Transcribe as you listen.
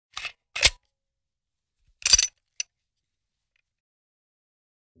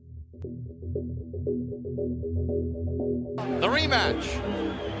The rematch.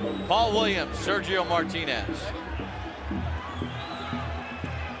 Paul Williams, Sergio Martinez.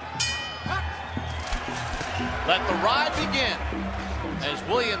 Let the ride begin as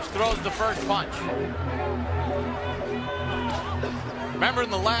Williams throws the first punch. Remember, in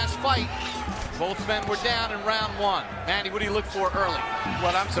the last fight, both men were down in round one. Manny, what do you look for early?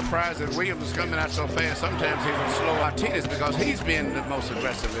 Well, I'm surprised that Williams is coming out so fast. Sometimes he's a slow Martinez because he's been the most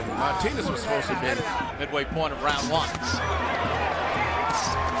aggressive. And Martinez was supposed to be midway point of round one.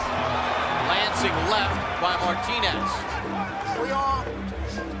 Lancing left by Martinez.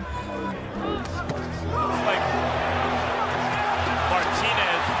 Like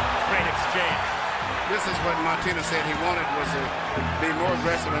Martinez, great exchange. This is what Martinez said he wanted, was to be more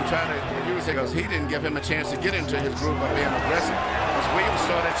aggressive and try to use it, because he didn't give him a chance to get into his groove of being aggressive. Because Williams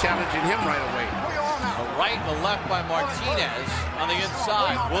started challenging him right away. A right and a left by Martinez on the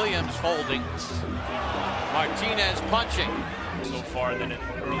inside. Williams holding. Martinez punching. So far than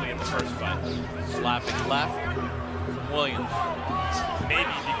early in the first fight. Slapping left from Williams.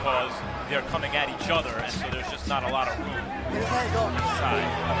 Maybe because they're coming at each other, and so there's just not a lot of room inside.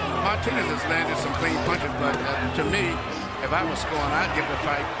 Martinez has landed some clean punches, but to me, if I was scoring, I'd give the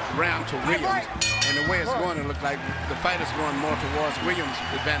fight round to Williams. And the way it's going, it looks like the fight is going more towards Williams'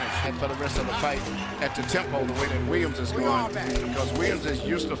 advantage. And for the rest of the fight, at the tempo, the way that Williams is going, because Williams is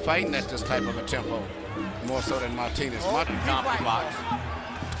used to fighting at this type of a tempo, more so than Martinez. Comedy box.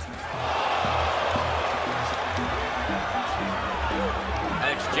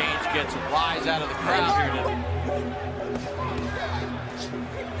 That exchange gets a rise out of the crowd here tonight.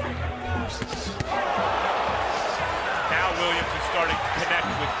 Now Williams is starting to connect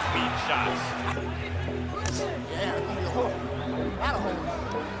with clean shots.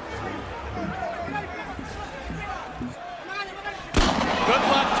 Good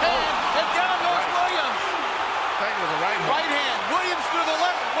left hand, and down goes Williams. I think it was a right hand. Williams through the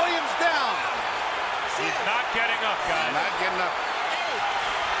left, Williams down. He's not getting up, guys. Not getting up.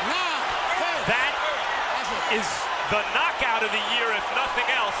 That is the knockout of the year, if nothing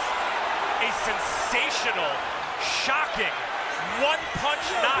else. A sensational, shocking, one-punch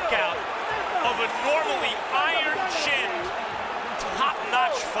knockout of a normally iron-chinned,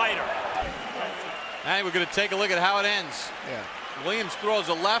 top-notch fighter. And we're going to take a look at how it ends. Yeah. Williams throws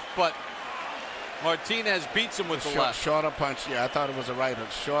a left, but Martinez beats him with the left. Shorter punch, yeah, I thought it was a right hook.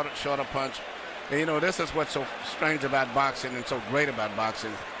 Shorter punch. And, you know, this is what's so strange about boxing and so great about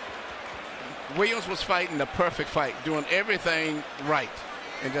boxing. Williams was fighting the perfect fight, doing everything right.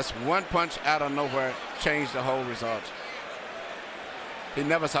 And just one punch out of nowhere changed the whole result. He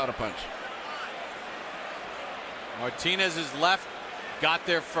never saw the punch. Martinez's left got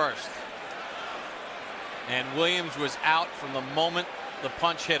there first. And Williams was out from the moment the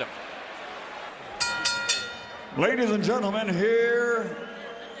punch hit him. Ladies and gentlemen, here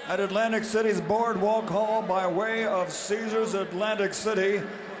at Atlantic City's Boardwalk Hall by way of Caesars Atlantic City,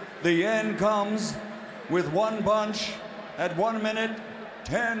 the end comes with one punch at 1 minute,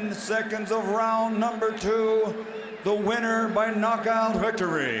 10 seconds of round number 2. The winner by knockout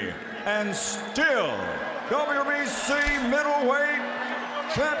victory, and still WBC middleweight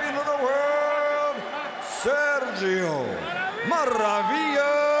champion of the world, Sergio Maravilla